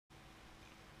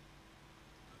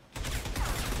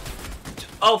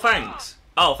Oh, thanks.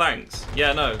 Oh, thanks.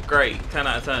 Yeah, no, great. 10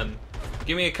 out of 10.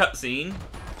 Give me a cutscene.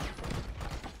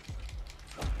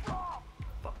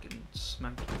 Fucking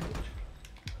smack you, bitch.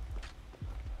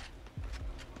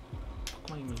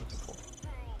 What am I even looking for?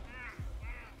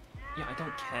 Yeah, I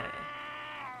don't care.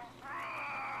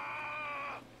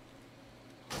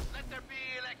 Let there be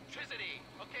electricity.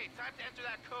 Okay, time to enter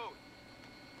that code.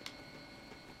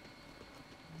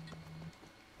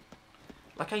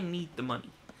 Like, I need the money.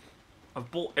 I've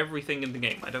bought everything in the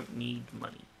game. I don't need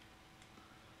money.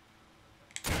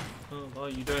 Oh, are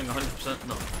you doing 100%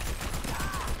 no?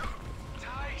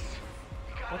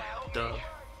 What the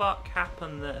fuck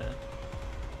happened there?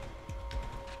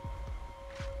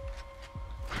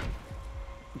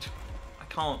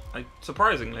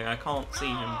 Surprisingly, I can't see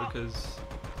him because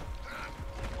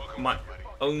my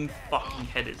own fucking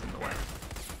head is in the way.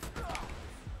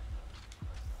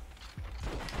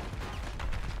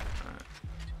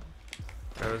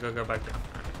 Alright. Go back down.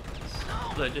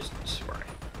 Right. Look, just spray.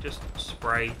 Just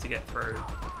spray to get through.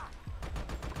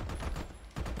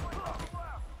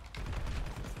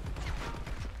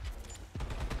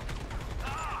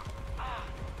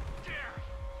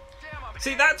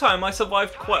 See, that time I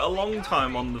survived quite a long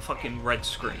time on the fucking red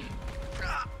screen.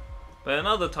 But in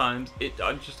other times,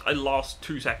 I lost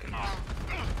 2 seconds.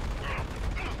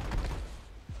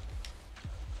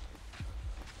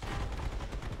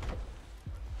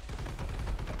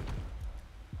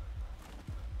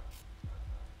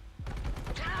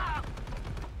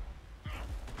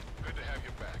 Good to have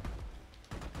you back.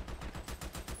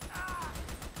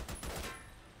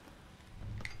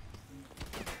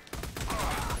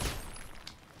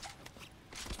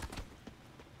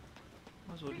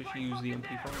 Might as well just use the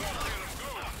MP5.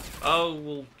 Oh,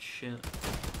 well, shit.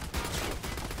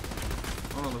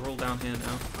 Oh, they're all down here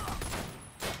now.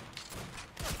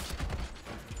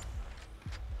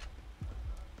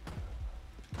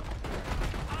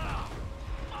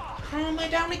 How am I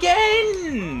down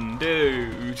again?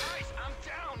 Dude. I'm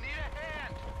down. Need a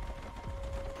hand.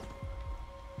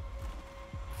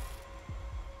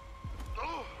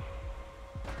 Oh.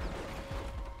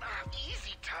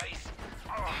 Easy, Tice.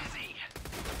 Easy.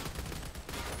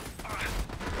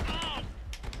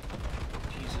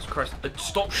 Jesus Christ.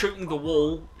 Stop shooting the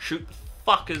wall. Shoot the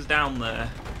fuckers down there.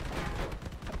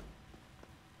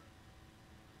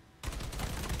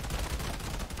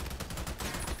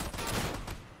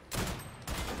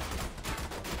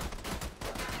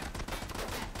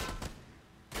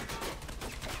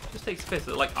 Just takes the piss.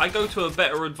 Like, I go to a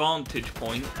better advantage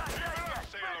point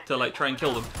to, like, try and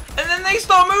kill them. And then they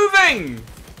start moving!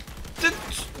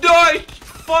 Die!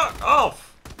 Fuck off!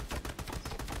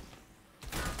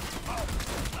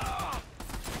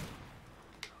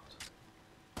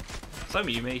 Some of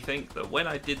you may think that when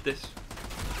I did this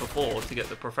before to get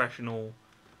the professional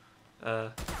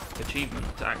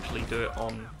achievement to actually do it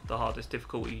on the hardest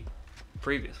difficulty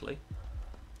previously,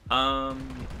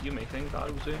 you may think that I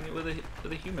was doing it with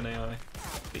a human AI.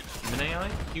 Human AI?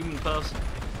 Human person.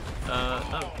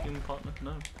 No, human partner,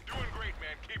 no. Doing great,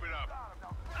 man. Keep it up.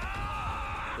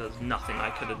 There's nothing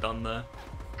I could have done there.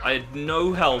 I had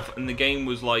no health and the game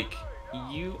was like,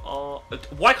 you are...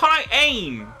 Why can't I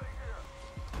aim?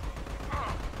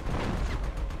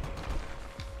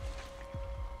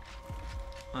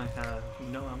 I have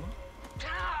no ammo.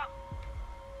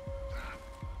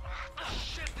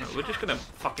 No, we're just gonna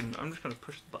fucking... I'm just gonna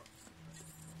push the button.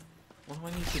 What do I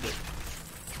need to do?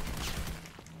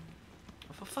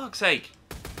 Oh, for fuck's sake!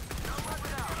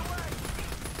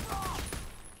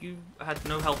 You had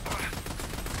no health.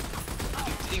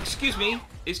 Excuse me,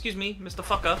 Mr.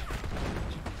 Fucker.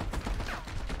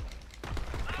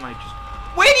 Can I just...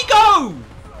 Where'd he go?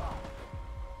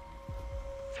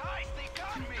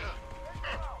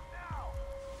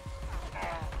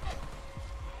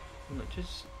 Look,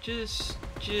 just...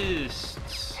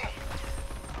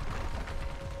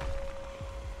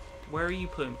 Where are you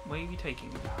putting... Where are you taking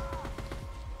me?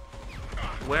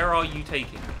 Where are you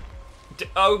taking me?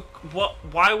 Oh, what?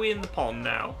 Why are we in the pond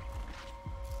now?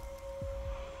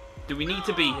 Do we need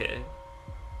to be here?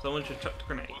 Someone should chuck the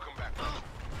grenade.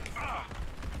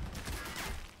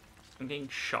 I'm getting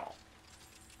shot.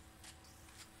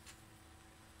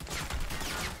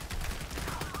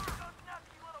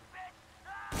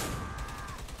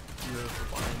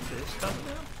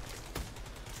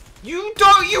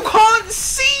 You can't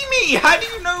see me! How do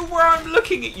you know where I'm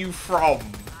looking at you from?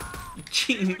 You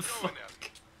cheating fuck.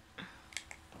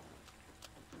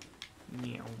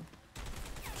 Meow.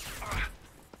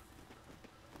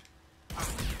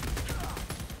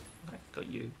 Okay, got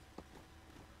you.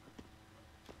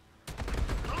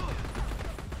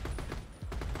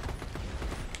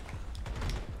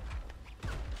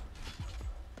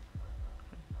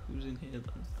 here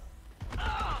then.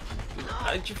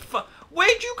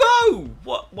 Where'd you go?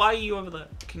 What? Why are you over there?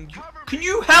 Can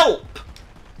you help?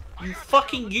 You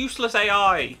fucking useless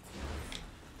AI.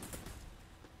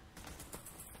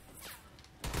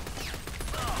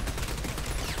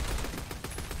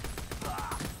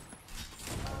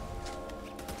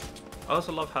 I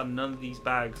also love how none of these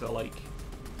bags are like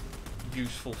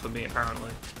useful for me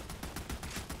apparently.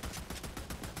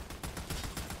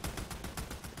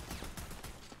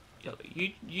 Yo,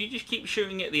 you just keep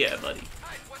shooting at the air, buddy.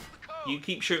 Hey, what's the code? You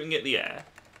keep shooting at the air.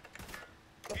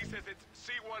 He says it's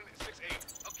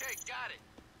C168. Okay, got it.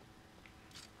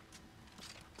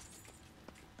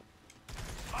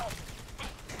 Oh,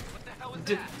 what the hell is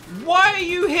that? Why are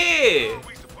you here? Where are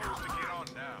we supposed to get on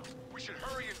now? We should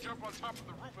hurry and jump on top of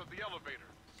the roof of the elevator.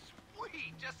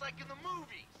 Sweet, just like in the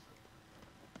movies.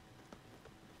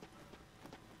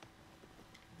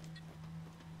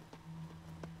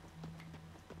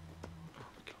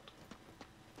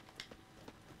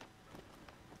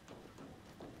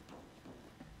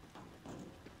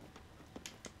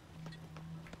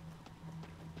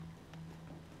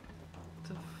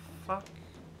 Fuck?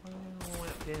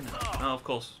 Oh, of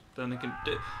course. Then they can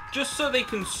do just so they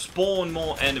can spawn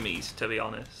more enemies. To be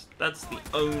honest, that's the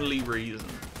only reason.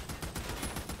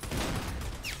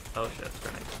 Oh shit! It's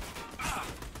grenade.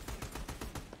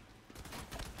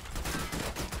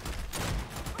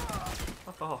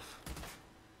 Fuck off.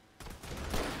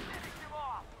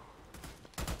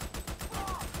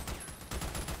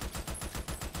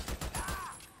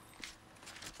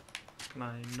 Can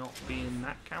I not be in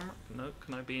that camera? No,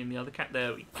 can I be in the other cat?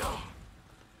 There we go.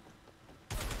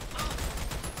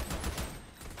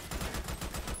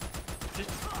 Just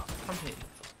come here.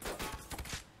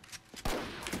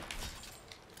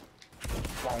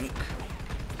 Bonk.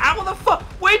 How the fuck?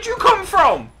 Where'd you come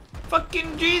from?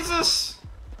 Fucking Jesus!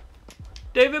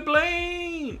 David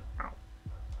Blaine! Ow.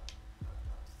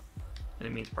 I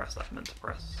didn't mean to press that, I meant to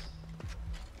press.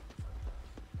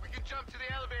 We can jump to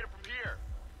the elevator from here.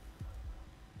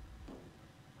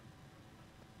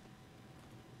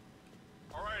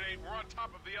 All right, Abe, we're on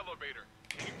top of the elevator.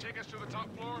 Can you take us to the top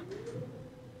floor?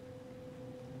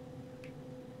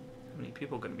 How many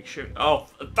people are going to be shooting? Oh,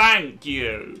 thank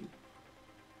you!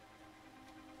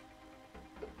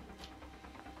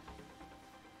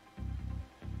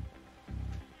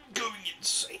 Going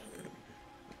insane.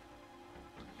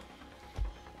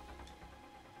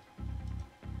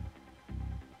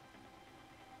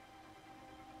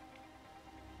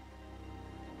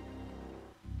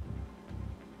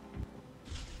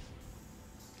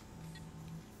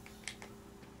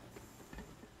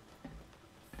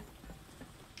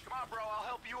 Come on, bro, I'll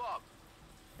help you up.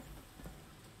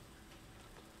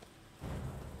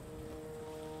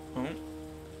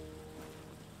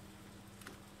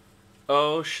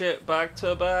 Oh shit, back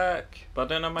to back. But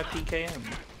I don't have my PKM.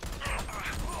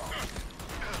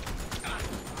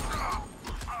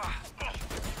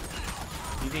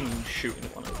 You didn't even shoot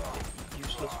anyone over there.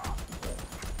 Useless.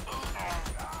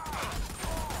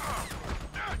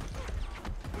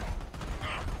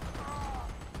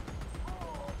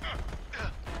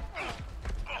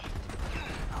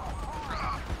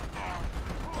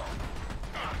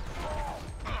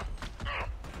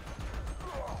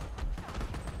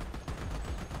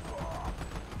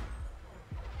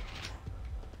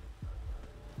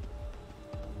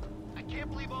 I can't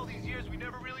believe all these years we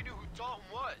never really knew who Dalton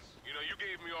was. You know, you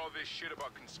gave me all this shit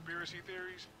about conspiracy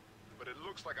theories, but it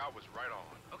looks like I was right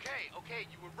on. Okay,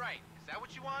 you were right. Is that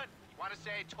what you want? You want to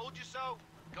say I told you so?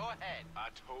 Go ahead. I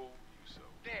told you so.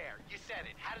 There, you said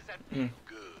it. How does that feel?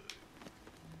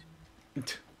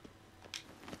 Good.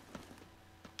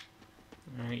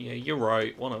 Alright, yeah, you're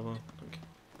right. One of them. Okay.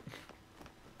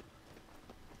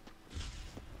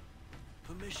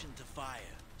 Permission to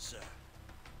fire, sir.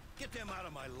 Get them out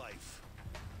of my life.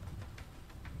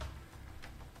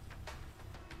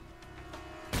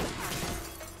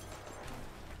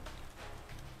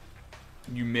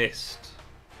 You missed.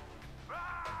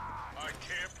 I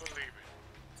can't believe it.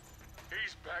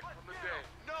 He's back from the dead.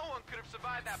 No one could have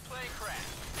survived that plane crash.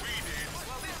 We did.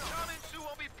 Well, this Tom and Sue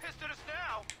won't be pissed at us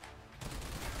now.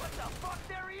 What the fuck?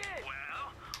 There he is.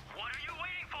 Well, what are you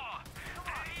waiting for?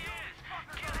 There he is.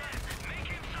 Kill him.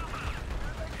 Make him suffer.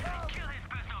 Kill his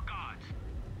personal guards.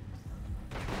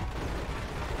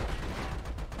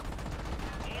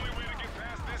 Only way to get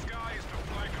past this guy is to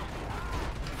flank him.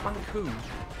 Flank who?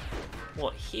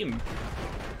 What, him?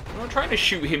 I'm not trying to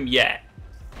shoot him yet.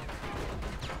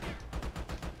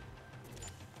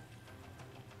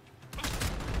 Yo,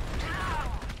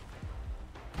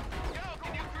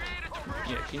 can you create a diversion?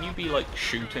 Yeah, can you be like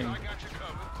shooting? I got you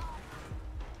covered.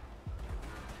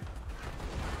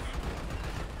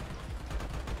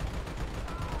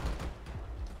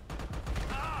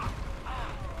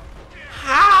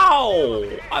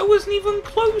 I wasn't even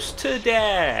close to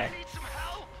there. Need some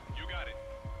help? You got it.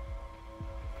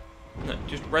 No,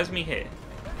 just res me here.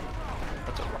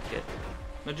 That's a rocket.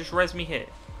 No, just res me here.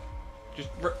 Just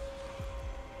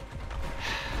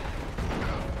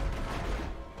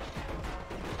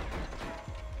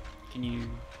Can you...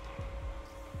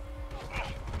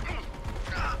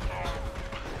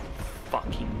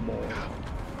 Fucking moron.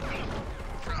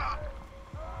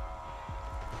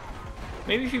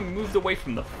 Maybe if you moved away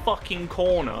from the fucking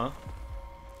corner...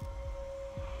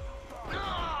 Good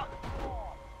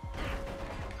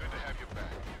to have you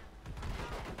back.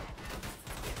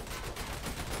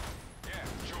 Yeah,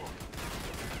 sure.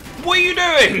 What are you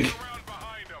doing? Around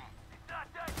behind him.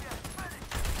 Not done yet.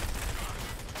 Finish.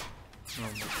 Oh my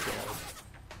god.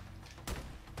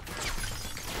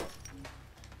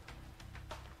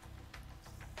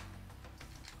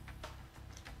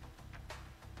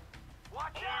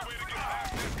 Watch Only out. way to get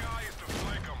past this guy is to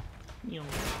flank him. You know,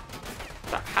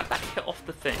 had that hit off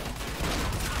the thing.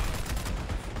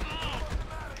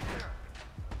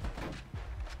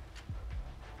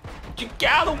 You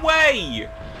get out of the way!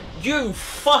 You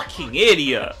fucking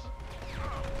idiot!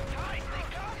 Guys, they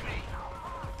got me.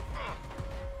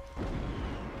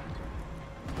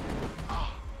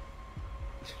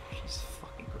 Jesus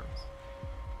fucking Christ.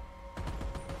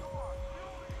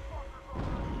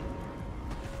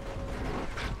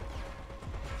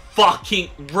 Fucking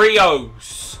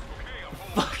Rios!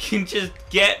 Fucking just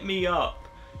get me up.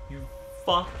 You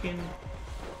fucking...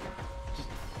 Just...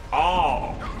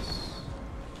 Oh!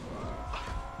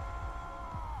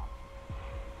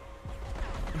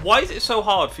 Why is it so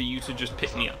hard for you to just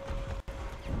pick me up?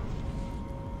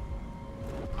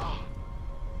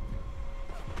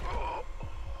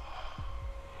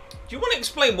 Do you want to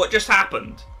explain what just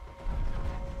happened?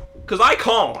 Because I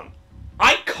can't.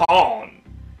 I can't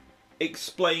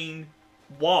explain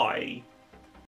why